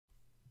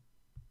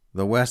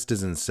The West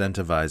is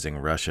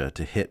incentivizing Russia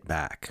to hit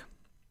back.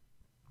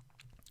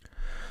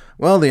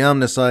 Well, the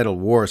omnicidal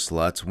war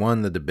sluts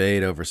won the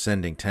debate over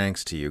sending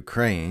tanks to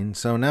Ukraine,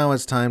 so now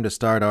it's time to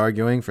start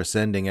arguing for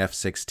sending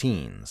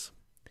F-16s.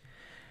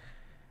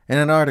 In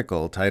an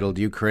article titled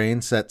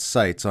 "Ukraine Sets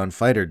Sights on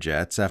Fighter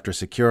Jets After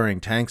Securing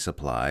Tank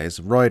Supplies,"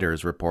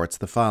 Reuters reports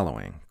the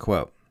following,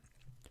 quote,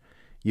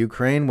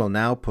 Ukraine will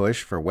now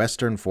push for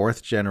Western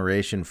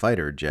fourth-generation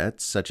fighter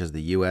jets, such as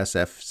the U.S.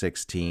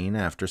 F-16,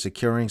 after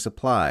securing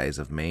supplies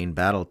of main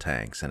battle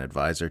tanks, an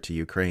advisor to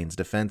Ukraine's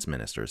defense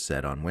minister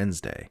said on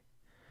Wednesday.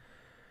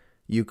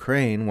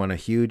 Ukraine won a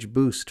huge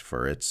boost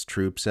for its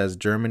troops as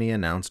Germany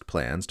announced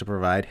plans to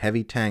provide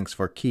heavy tanks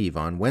for Kyiv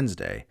on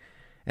Wednesday,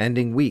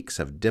 ending weeks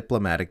of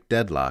diplomatic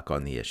deadlock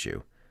on the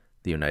issue.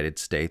 The United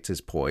States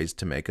is poised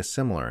to make a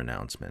similar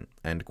announcement.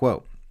 End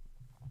quote.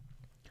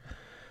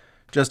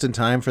 Just in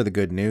time for the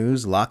good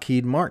news,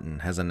 Lockheed Martin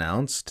has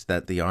announced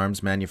that the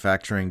arms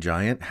manufacturing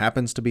giant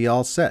happens to be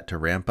all set to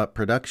ramp up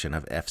production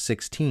of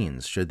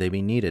F-16s should they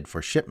be needed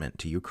for shipment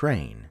to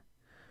Ukraine.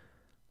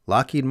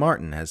 Lockheed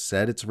Martin has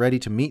said it's ready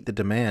to meet the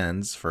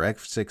demands for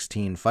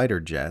F-16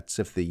 fighter jets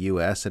if the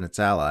U.S. and its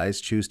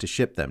allies choose to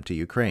ship them to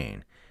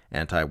Ukraine,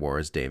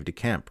 Anti-War's Dave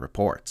DeCamp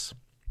reports.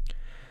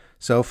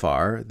 So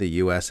far, the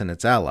U.S. and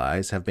its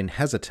allies have been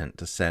hesitant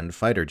to send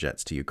fighter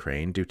jets to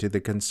Ukraine due to the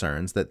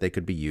concerns that they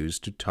could be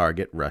used to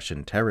target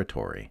Russian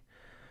territory.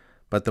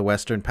 But the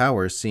Western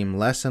powers seem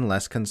less and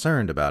less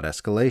concerned about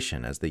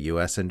escalation as the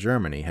U.S. and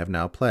Germany have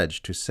now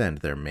pledged to send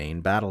their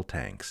main battle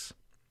tanks.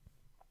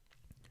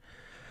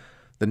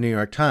 The New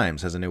York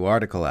Times has a new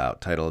article out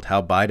titled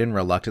 "How Biden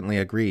Reluctantly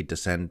Agreed to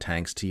Send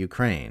Tanks to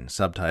Ukraine,"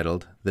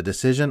 subtitled, "The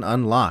Decision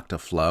Unlocked a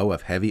Flow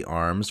of Heavy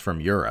Arms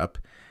from Europe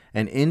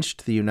and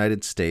inched the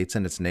United States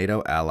and its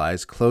NATO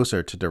allies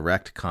closer to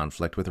direct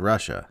conflict with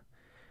Russia."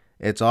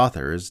 Its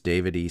authors,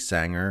 David E.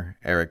 Sanger,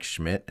 Eric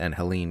Schmidt, and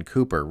Helene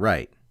Cooper,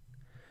 write,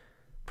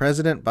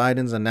 President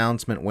Biden's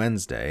announcement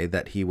Wednesday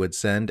that he would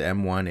send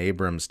M1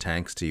 Abrams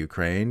tanks to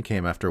Ukraine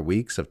came after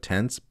weeks of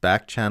tense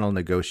back-channel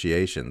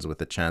negotiations with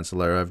the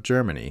Chancellor of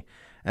Germany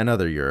and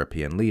other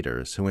European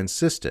leaders who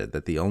insisted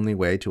that the only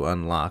way to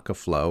unlock a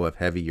flow of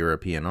heavy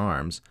European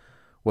arms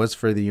was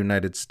for the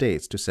United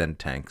States to send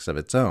tanks of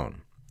its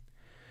own.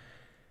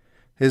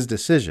 His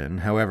decision,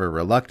 however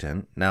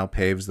reluctant, now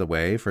paves the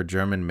way for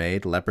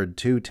German-made Leopard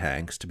 2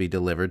 tanks to be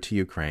delivered to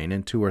Ukraine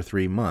in 2 or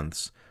 3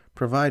 months,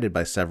 provided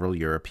by several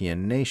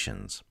European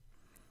nations.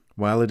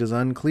 While it is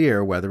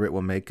unclear whether it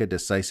will make a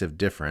decisive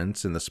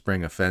difference in the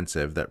spring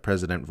offensive that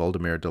President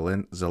Volodymyr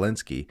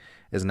Zelensky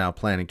is now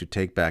planning to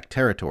take back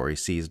territory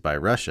seized by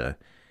Russia,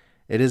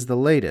 it is the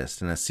latest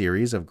in a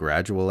series of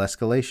gradual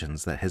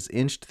escalations that has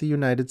inched the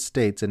United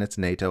States and its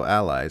NATO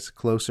allies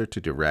closer to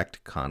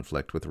direct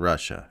conflict with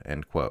Russia.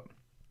 End quote.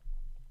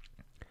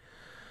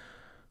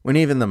 When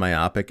even the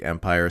myopic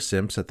empire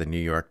simps at the New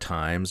York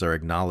Times are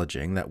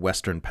acknowledging that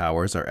Western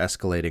powers are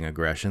escalating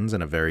aggressions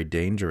in a very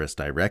dangerous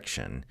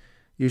direction,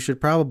 you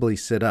should probably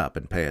sit up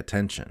and pay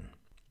attention.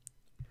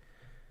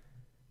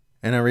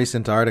 In a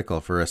recent article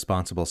for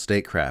Responsible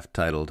Statecraft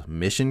titled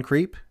 "Mission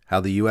Creep?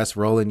 How the U.S.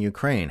 Role in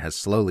Ukraine Has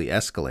Slowly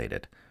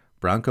Escalated,"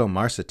 Branko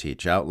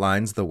Marcetic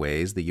outlines the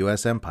ways the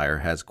U.S. empire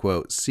has,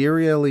 quote,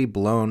 serially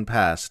blown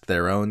past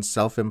their own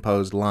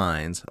self-imposed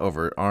lines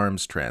over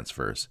arms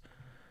transfers,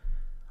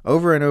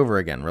 over and over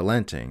again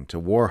relenting to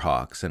war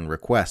hawks and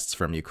requests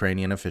from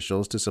Ukrainian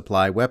officials to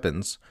supply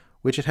weapons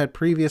which it had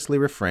previously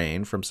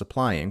refrained from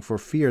supplying for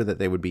fear that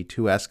they would be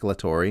too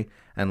escalatory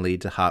and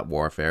lead to hot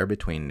warfare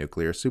between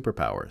nuclear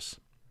superpowers.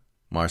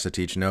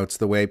 Marcetic notes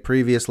the way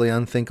previously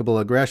unthinkable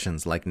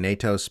aggressions like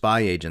NATO spy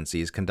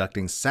agencies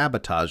conducting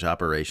sabotage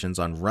operations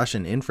on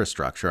Russian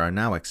infrastructure are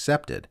now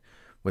accepted,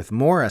 with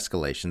more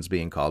escalations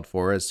being called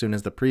for as soon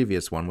as the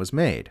previous one was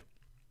made.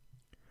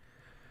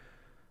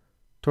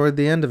 Toward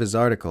the end of his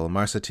article,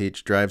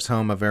 Marcetic drives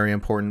home a very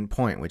important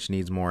point which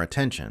needs more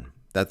attention,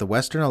 that the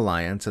Western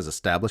alliance has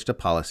established a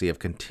policy of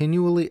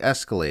continually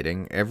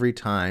escalating every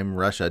time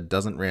Russia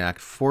doesn't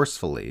react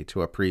forcefully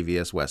to a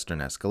previous Western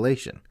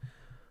escalation,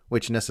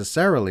 which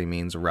necessarily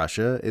means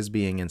Russia is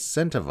being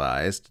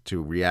incentivized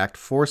to react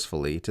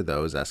forcefully to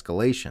those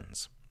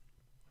escalations.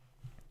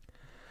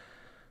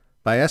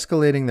 By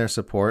escalating their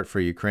support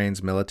for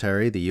Ukraine's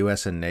military, the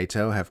U.S. and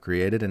NATO have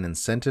created an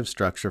incentive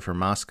structure for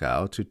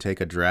Moscow to take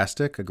a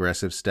drastic,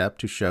 aggressive step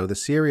to show the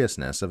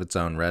seriousness of its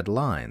own red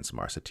lines,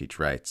 Marcetic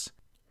writes.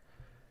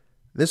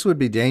 This would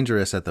be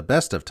dangerous at the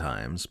best of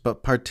times,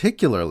 but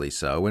particularly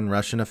so when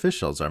Russian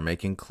officials are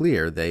making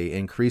clear they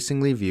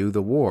increasingly view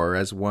the war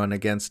as one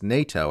against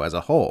NATO as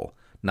a whole,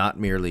 not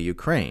merely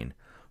Ukraine,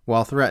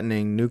 while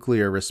threatening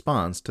nuclear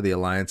response to the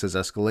alliance's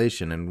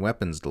escalation in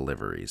weapons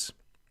deliveries.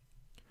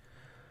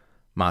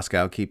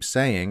 Moscow keeps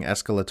saying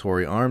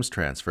escalatory arms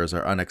transfers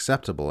are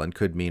unacceptable and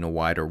could mean a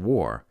wider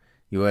war.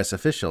 U.S.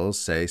 officials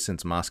say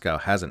since Moscow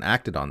hasn't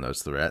acted on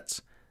those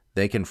threats,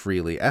 they can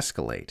freely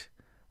escalate.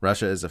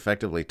 Russia is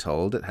effectively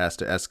told it has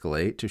to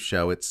escalate to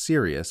show it's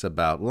serious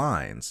about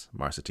lines,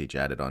 Marcetic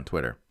added on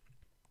Twitter.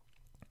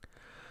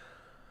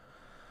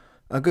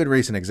 A good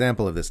recent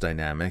example of this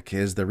dynamic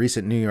is the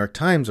recent New York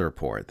Times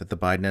report that the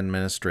Biden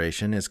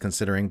administration is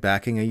considering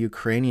backing a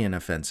Ukrainian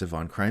offensive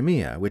on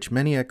Crimea, which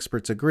many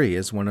experts agree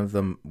is one of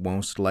the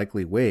most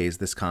likely ways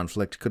this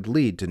conflict could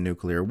lead to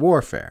nuclear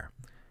warfare.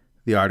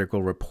 The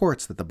article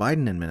reports that the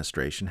Biden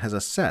administration has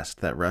assessed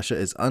that Russia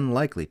is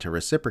unlikely to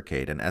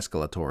reciprocate an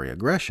escalatory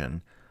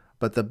aggression,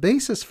 but the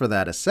basis for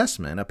that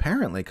assessment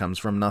apparently comes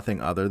from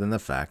nothing other than the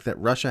fact that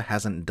Russia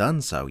hasn't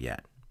done so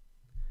yet.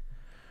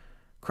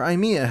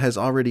 Crimea has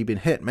already been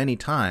hit many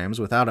times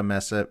without a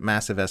massive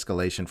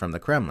escalation from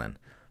the Kremlin.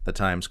 The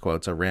Times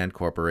quotes a Rand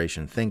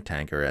Corporation think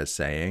tanker as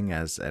saying,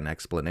 as an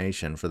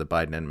explanation for the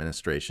Biden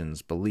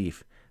administration's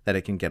belief that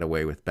it can get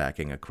away with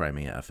backing a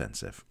Crimea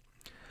offensive.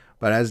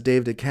 But as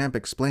Dave DeCamp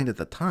explained at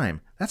the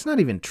time, that's not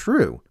even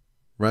true.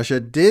 Russia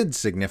did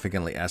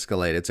significantly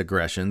escalate its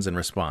aggressions in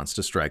response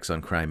to strikes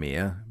on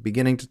Crimea,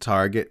 beginning to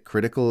target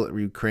critical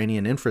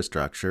Ukrainian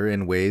infrastructure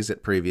in ways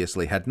it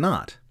previously had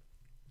not.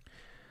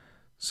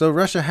 So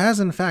Russia has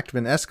in fact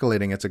been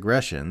escalating its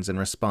aggressions in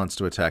response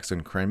to attacks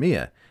on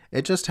Crimea.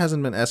 It just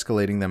hasn't been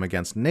escalating them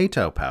against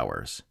NATO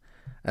powers.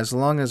 As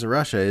long as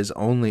Russia is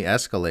only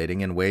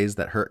escalating in ways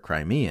that hurt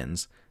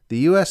Crimeans, the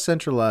U.S.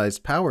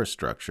 centralized power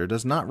structure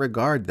does not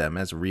regard them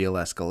as real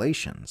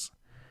escalations.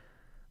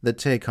 The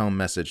take-home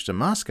message to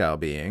Moscow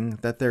being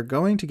that they're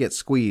going to get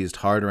squeezed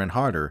harder and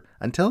harder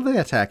until they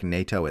attack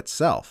NATO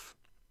itself.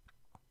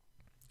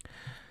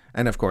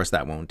 And of course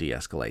that won't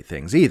de-escalate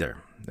things either.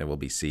 It will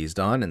be seized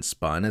on and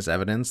spun as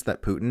evidence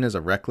that Putin is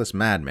a reckless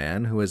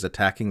madman who is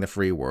attacking the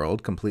free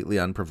world completely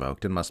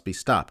unprovoked and must be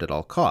stopped at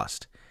all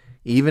cost,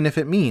 even if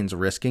it means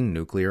risking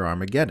nuclear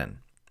Armageddon.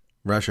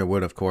 Russia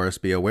would, of course,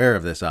 be aware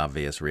of this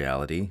obvious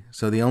reality,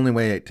 so the only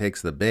way it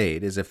takes the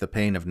bait is if the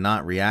pain of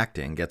not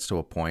reacting gets to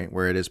a point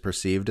where it is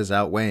perceived as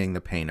outweighing the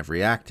pain of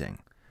reacting.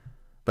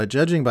 But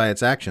judging by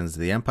its actions,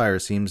 the empire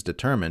seems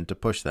determined to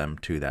push them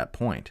to that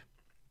point.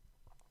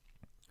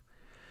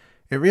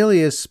 It really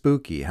is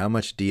spooky how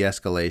much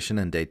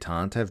de-escalation and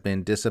détente have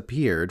been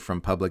disappeared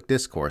from public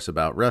discourse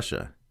about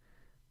Russia.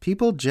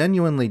 People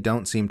genuinely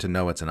don't seem to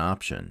know it's an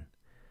option.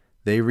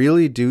 They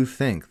really do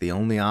think the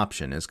only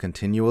option is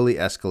continually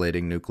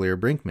escalating nuclear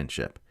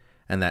brinkmanship,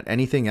 and that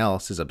anything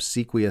else is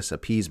obsequious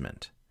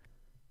appeasement.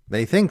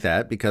 They think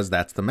that because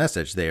that's the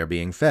message they are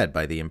being fed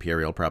by the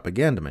imperial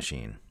propaganda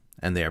machine,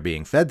 and they are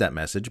being fed that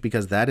message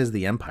because that is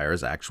the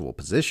empire's actual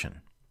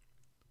position.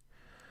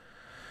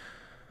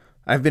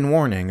 I've been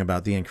warning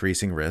about the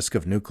increasing risk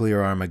of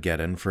nuclear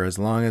Armageddon for as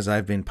long as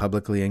I've been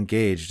publicly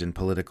engaged in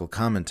political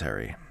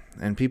commentary,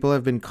 and people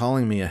have been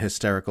calling me a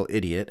hysterical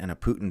idiot and a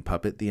Putin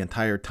puppet the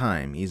entire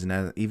time,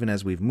 even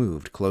as we've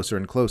moved closer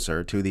and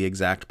closer to the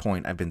exact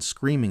point I've been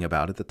screaming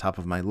about at the top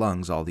of my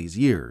lungs all these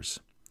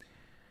years.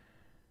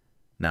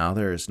 Now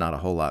there's not a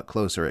whole lot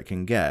closer it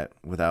can get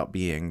without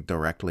being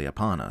directly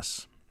upon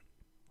us.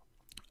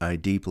 I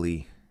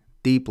deeply,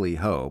 deeply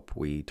hope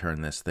we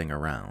turn this thing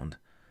around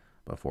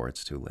before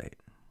it's too late.